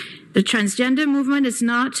 The transgender movement is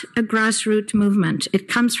not a grassroots movement. It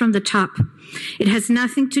comes from the top. It has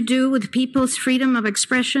nothing to do with people's freedom of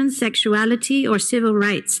expression, sexuality, or civil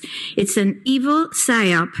rights. It's an evil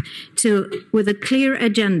psyop with a clear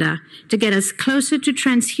agenda to get us closer to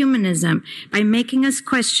transhumanism by making us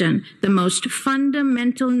question the most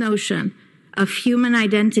fundamental notion of human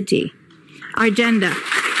identity, our gender.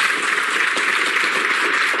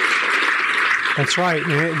 That's right.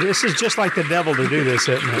 This is just like the devil to do this,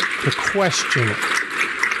 isn't it? To question it.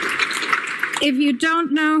 If you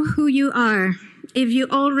don't know who you are, if you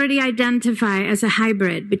already identify as a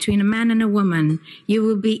hybrid between a man and a woman, you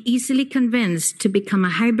will be easily convinced to become a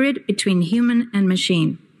hybrid between human and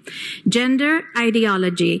machine. Gender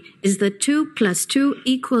ideology is the 2 + 2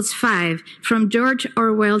 = 5 from George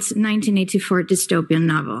Orwell's 1984 dystopian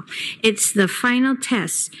novel. It's the final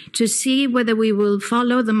test to see whether we will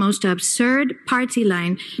follow the most absurd party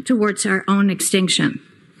line towards our own extinction.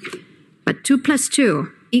 But 2 + 2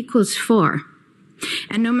 = 4.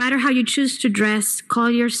 And no matter how you choose to dress, call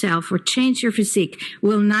yourself, or change your physique,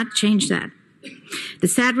 will not change that. The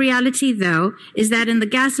sad reality, though, is that in the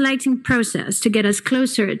gaslighting process to get us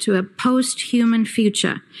closer to a post-human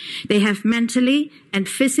future, they have mentally and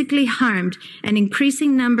physically harmed an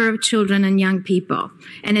increasing number of children and young people,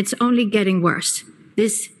 and it's only getting worse.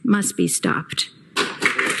 This must be stopped.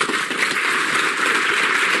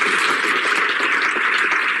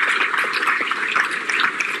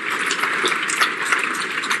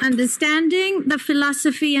 Understanding the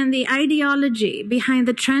philosophy and the ideology behind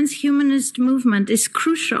the transhumanist movement is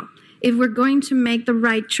crucial if we're going to make the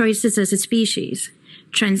right choices as a species.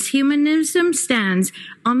 Transhumanism stands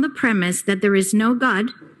on the premise that there is no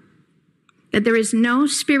God, that there is no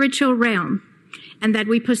spiritual realm, and that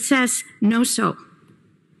we possess no soul.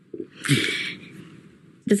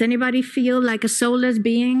 Does anybody feel like a soulless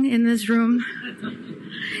being in this room?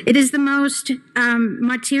 It is the most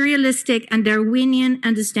materialistic and Darwinian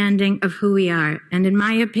understanding of who we are. And in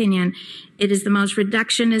my opinion, it is the most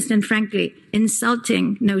reductionist and frankly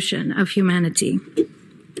insulting notion of humanity.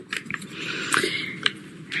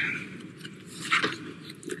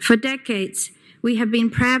 For decades, we have been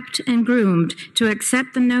prepped and groomed to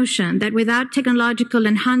accept the notion that without technological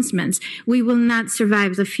enhancements, we will not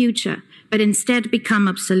survive the future, but instead become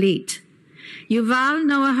obsolete. Yuval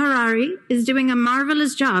Noah Harari is doing a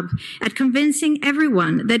marvelous job at convincing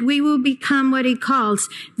everyone that we will become what he calls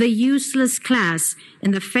the useless class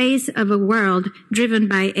in the face of a world driven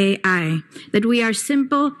by AI, that we are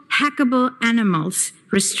simple, hackable animals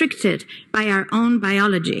restricted by our own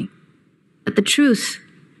biology. But the truth,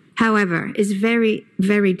 however, is very,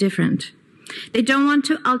 very different. They don't want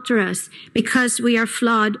to alter us because we are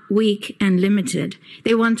flawed, weak, and limited.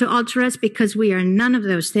 They want to alter us because we are none of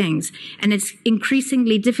those things. And it's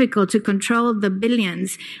increasingly difficult to control the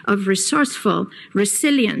billions of resourceful,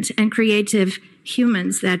 resilient, and creative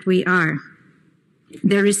humans that we are.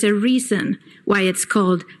 There is a reason why it's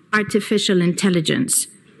called artificial intelligence.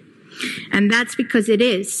 And that's because it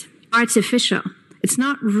is artificial. It's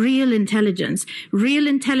not real intelligence. Real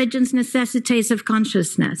intelligence necessitates of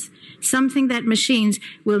consciousness, something that machines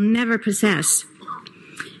will never possess.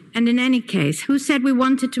 And in any case, who said we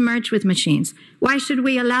wanted to merge with machines? Why should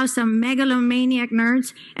we allow some megalomaniac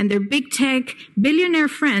nerds and their big tech billionaire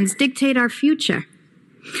friends dictate our future?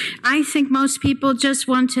 I think most people just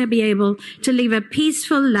want to be able to live a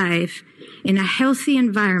peaceful life in a healthy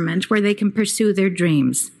environment where they can pursue their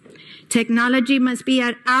dreams. Technology must be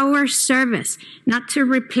at our service, not to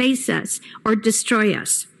replace us or destroy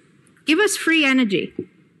us. Give us free energy,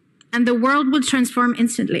 and the world will transform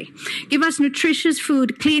instantly. Give us nutritious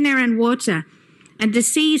food, clean air, and water, and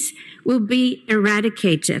disease will be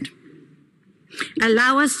eradicated.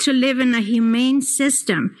 Allow us to live in a humane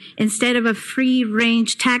system instead of a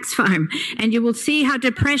free-range tax farm, and you will see how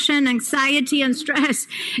depression, anxiety, and stress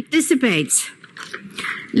dissipates.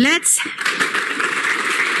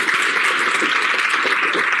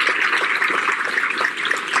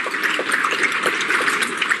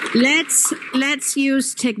 Let's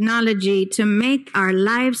use technology to make our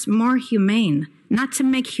lives more humane, not to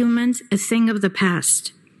make humans a thing of the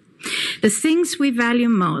past. The things we value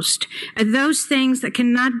most are those things that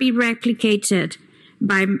cannot be replicated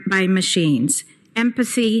by machines.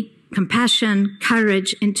 Empathy, compassion,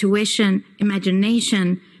 courage, intuition,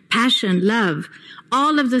 imagination, passion, love,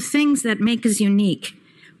 all of the things that make us unique.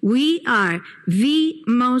 We are the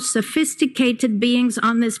most sophisticated beings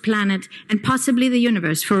on this planet and possibly the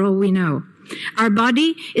universe, for all we know. Our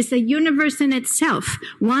body is a universe in itself,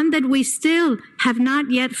 one that we still have not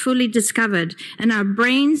yet fully discovered, and our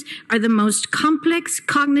brains are the most complex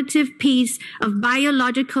cognitive piece of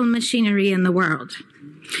biological machinery in the world.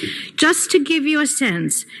 Just to give you a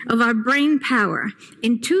sense of our brain power,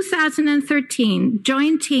 in 2013,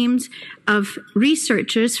 joint teams of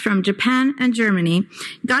researchers from Japan and Germany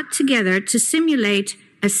got together to simulate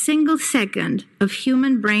a single second of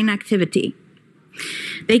human brain activity.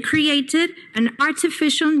 They created an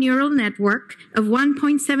artificial neural network of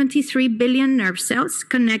 1.73 billion nerve cells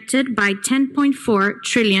connected by 10.4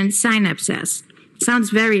 trillion synapses.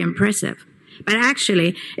 Sounds very impressive, but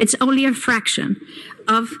actually, it's only a fraction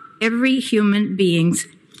of every human being's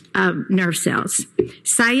nerve cells.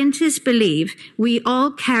 Scientists believe we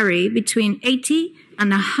all carry between 80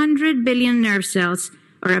 and 100 billion nerve cells,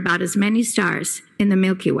 or about as many stars in the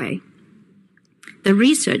Milky Way. The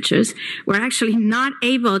researchers were actually not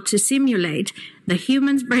able to simulate the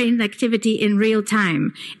human's brain activity in real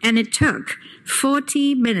time, and it took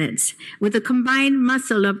 40 minutes with a combined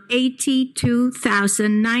muscle of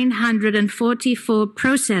 82,944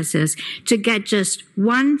 processes to get just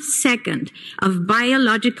 1 second of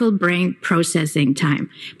biological brain processing time.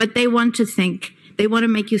 But they want to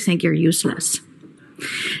make you think you're useless.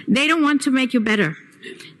 They don't want to make you better.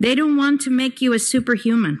 They don't want to make you a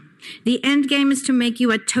superhuman. The end game is to make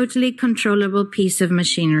you a totally controllable piece of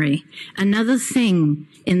machinery, another thing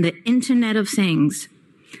in the Internet of Things.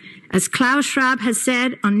 As Klaus Schwab has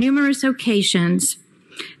said on numerous occasions,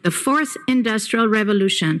 the fourth industrial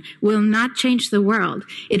revolution will not change the world.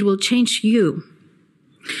 It will change you.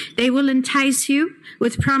 They will entice you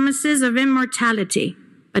with promises of immortality,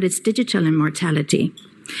 but it's digital immortality.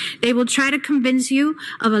 They will try to convince you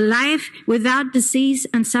of a life without disease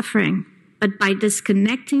and suffering, but by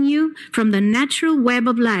disconnecting you from the natural web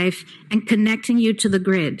of life and connecting you to the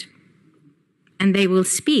grid. And they will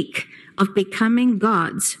speak of becoming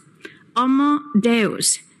gods, Homo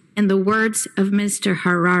Deus, in the words of Mr.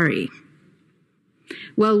 Harari.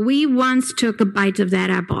 Well, we once took a bite of that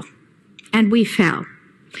apple, and we fell.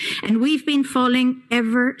 And we've been falling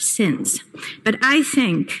ever since. But I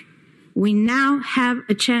think we now have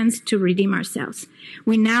a chance to redeem ourselves.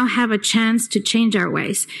 We now have a chance to change our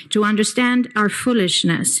ways, to understand our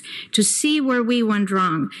foolishness, to see where we went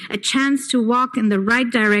wrong, a chance to walk in the right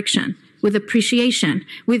direction with appreciation,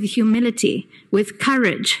 with humility, with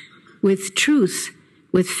courage, with truth,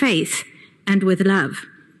 with faith, and with love.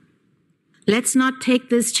 Let's not take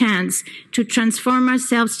this chance to transform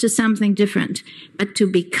ourselves to something different, but to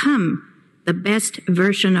become the best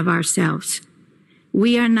version of ourselves.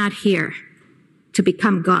 We are not here to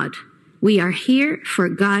become God. We are here for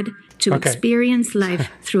God to experience life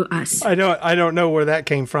through us. I don't know where that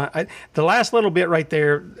came from. The last little bit right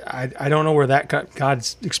there, I don't know where that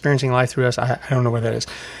God's experiencing life through us. I don't know where that is.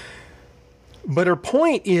 But her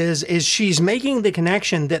point is she's making the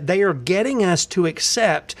connection that they are getting us to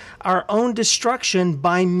accept our own destruction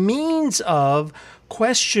by means of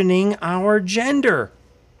questioning our gender.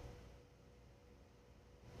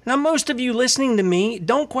 Now, most of you listening to me,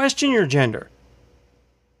 don't question your gender.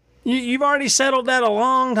 You've already settled that a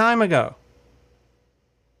long time ago.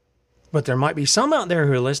 But there might be some out there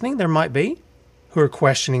who are listening, who are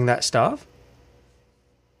questioning that stuff.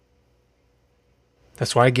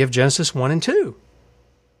 That's why I give Genesis 1 and 2.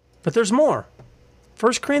 But there's more.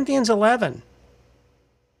 1 Corinthians 11.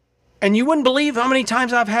 And you wouldn't believe how many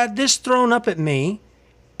times I've had this thrown up at me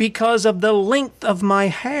because of the length of my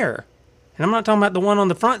hair. And I'm not talking about the one on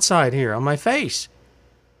the front side here, on my face.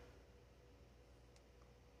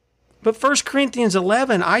 But 1 Corinthians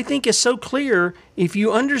 11, I think, is so clear. If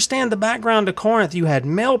you understand the background of Corinth, you had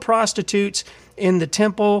male prostitutes in the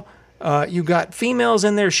temple. You got females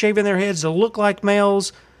in there shaving their heads to look like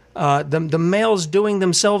males. The males doing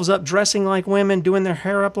themselves up, dressing like women, doing their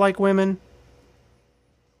hair up like women.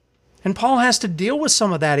 And Paul has to deal with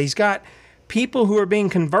some of that. He's got people who are being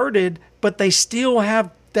converted, but they still have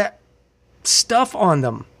that stuff on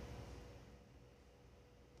them.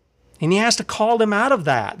 And he has to call them out of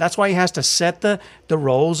that. That's why he has to set the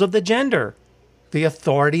roles of the gender, the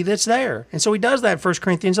authority that's there. And so he does that in 1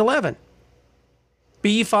 Corinthians 11. Be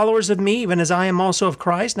ye followers of me, even as I am also of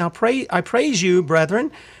Christ. Now I praise you,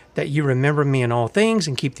 brethren, that you remember me in all things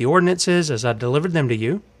and keep the ordinances as I delivered them to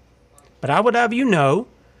you. But I would have you know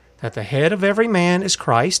that the head of every man is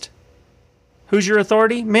Christ. Who's your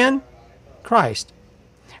authority, men? Christ.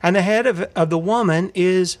 And the head of the woman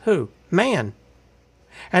is who? Man.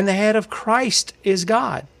 And the head of Christ is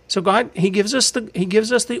God. So God, He gives us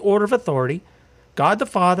the order of authority. God the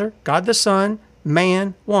Father, God the Son,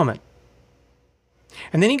 man, woman.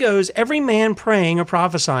 And then he goes, every man praying or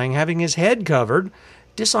prophesying, having his head covered,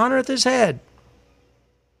 dishonoreth his head.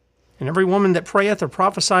 And every woman that prayeth or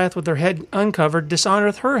prophesieth with her head uncovered,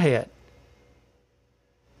 dishonoreth her head.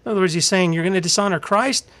 In other words, he's saying you're going to dishonor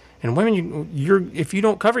Christ, And women, if you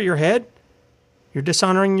don't cover your head, you're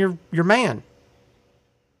dishonoring your man.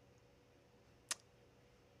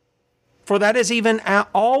 For that is even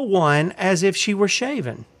all one as if she were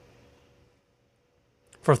shaven.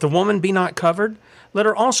 For if the woman be not covered, let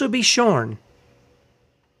her also be shorn.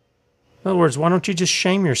 In other words, why don't you just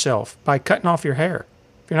shame yourself by cutting off your hair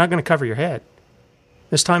if you're not going to cover your head?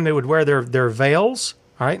 This time they would wear their veils,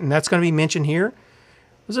 all right, and that's going to be mentioned here.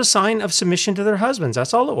 It was a sign of submission to their husbands.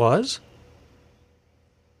 That's all it was.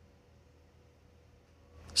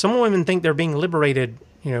 Some women think they're being liberated,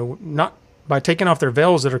 not by taking off their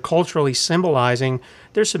veils that are culturally symbolizing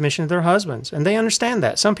their submission to their husbands. And they understand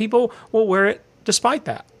that. Some people will wear it despite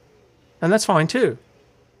that. And that's fine too.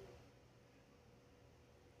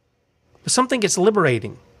 But some think it's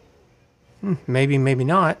liberating. Maybe, maybe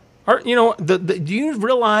not. Or, do you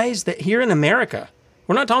realize that here in America,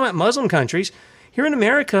 we're not talking about Muslim countries, here in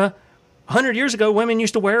America, 100 years ago, women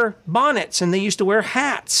used to wear bonnets and they used to wear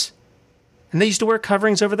hats. And they used to wear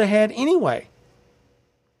coverings over their head anyway.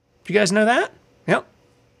 Do you guys know that? Yep.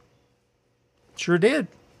 Sure did.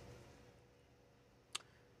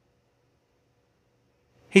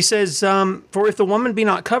 He says, for if the woman be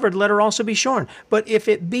not covered, let her also be shorn. But if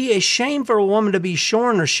it be a shame for a woman to be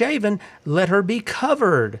shorn or shaven, let her be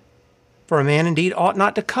covered. For a man indeed ought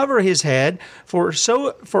not to cover his head, for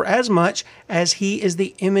as much as he is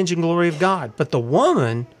the image and glory of God. But the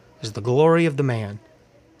woman is the glory of the man.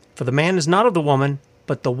 For the man is not of the woman,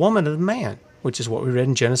 but the woman of the man, which is what we read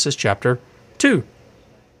in Genesis chapter 2.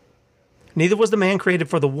 Neither was the man created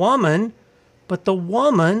for the woman, but the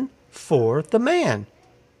woman for the man.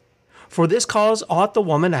 For this cause ought the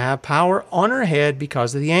woman to have power on her head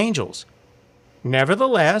because of the angels.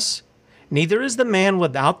 Nevertheless, neither is the man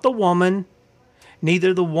without the woman,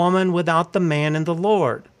 neither the woman without the man in the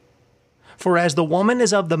Lord. For as the woman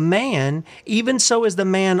is of the man, even so is the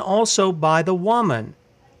man also by the woman.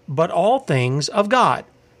 But all things of God.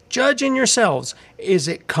 Judge in yourselves. Is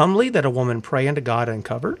it comely that a woman pray unto God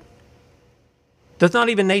uncovered? Does not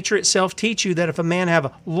even nature itself teach you that if a man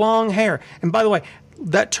have long hair, and by the way,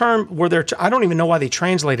 that term where I don't even know why they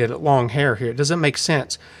translated it long hair here. It doesn't make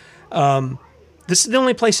sense. This is the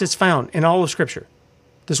only place it's found in all of Scripture.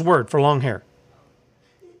 This word for long hair.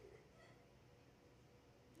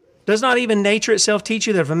 Does not even nature itself teach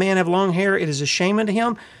you that if a man have long hair, it is a shame unto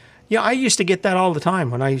him? Yeah, I used to get that all the time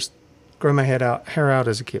when I used to grow my hair out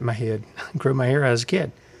as a kid. Grow my hair out as a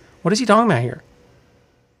kid. What is he talking about here?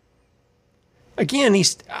 Again,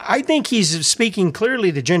 I think he's speaking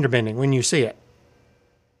clearly to gender bending when you see it.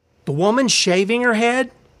 The woman shaving her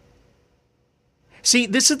head. See,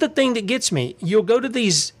 this is the thing that gets me. You'll go to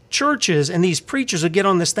these churches and these preachers will get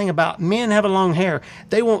on this thing about men having long hair.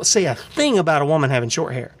 They won't say a thing about a woman having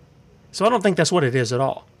short hair. So I don't think that's what it is at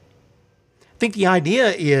all. I think the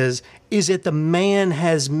idea is that the man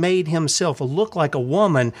has made himself look like a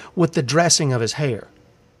woman with the dressing of his hair.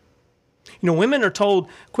 Women are told,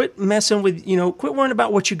 quit messing with, quit worrying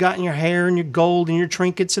about what you got in your hair and your gold and your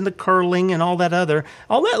trinkets and the curling and all that other.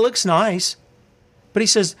 All that looks nice. But he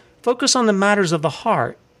says, focus on the matters of the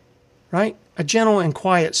heart, right? A gentle and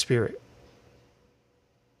quiet spirit.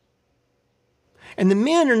 And the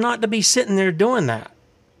men are not to be sitting there doing that.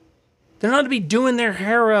 They're not to be doing their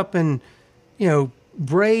hair up and,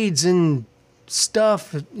 braids and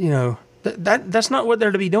stuff, That's not what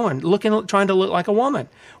they're to be doing, trying to look like a woman,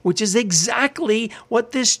 which is exactly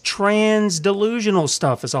what this trans-delusional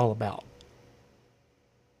stuff is all about.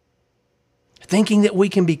 Thinking that we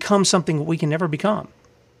can become something that we can never become.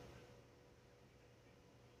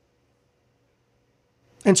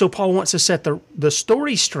 And so Paul wants to set the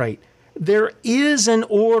story straight. There is an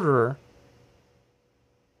order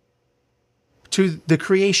to the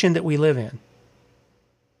creation that we live in.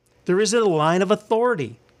 There is a line of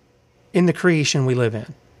authority in the creation we live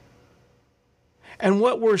in. And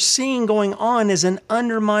what we're seeing going on is an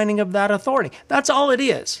undermining of that authority. That's all it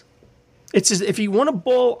is. It's if you want to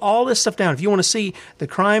boil all this stuff down, if you want to see the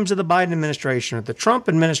crimes of the Biden administration or the Trump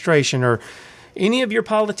administration or any of your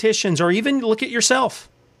politicians, or even look at yourself,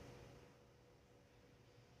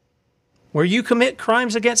 where you commit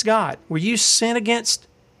crimes against God, where you sin against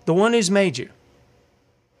the one who's made you, it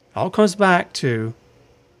all comes back to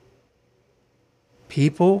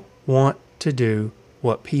people want to do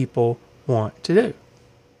what people want to do.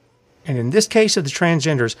 And in this case of the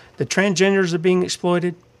transgenders are being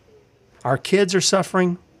exploited. Our kids are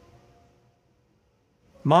suffering.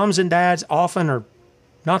 Moms and dads often are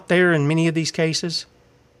not there in many of these cases.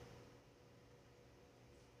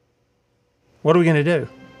 What are we going to do?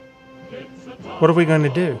 What are we going to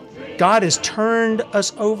do? God has turned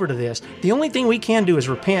us over to this. The only thing we can do is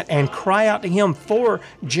repent and cry out to Him for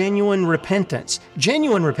genuine repentance,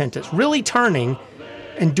 really turning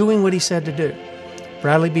and doing what He said to do.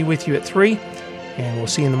 Bradley be with you at 3, and we'll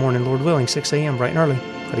see you in the morning, Lord willing, 6 a.m. bright and early.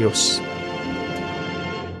 Adios.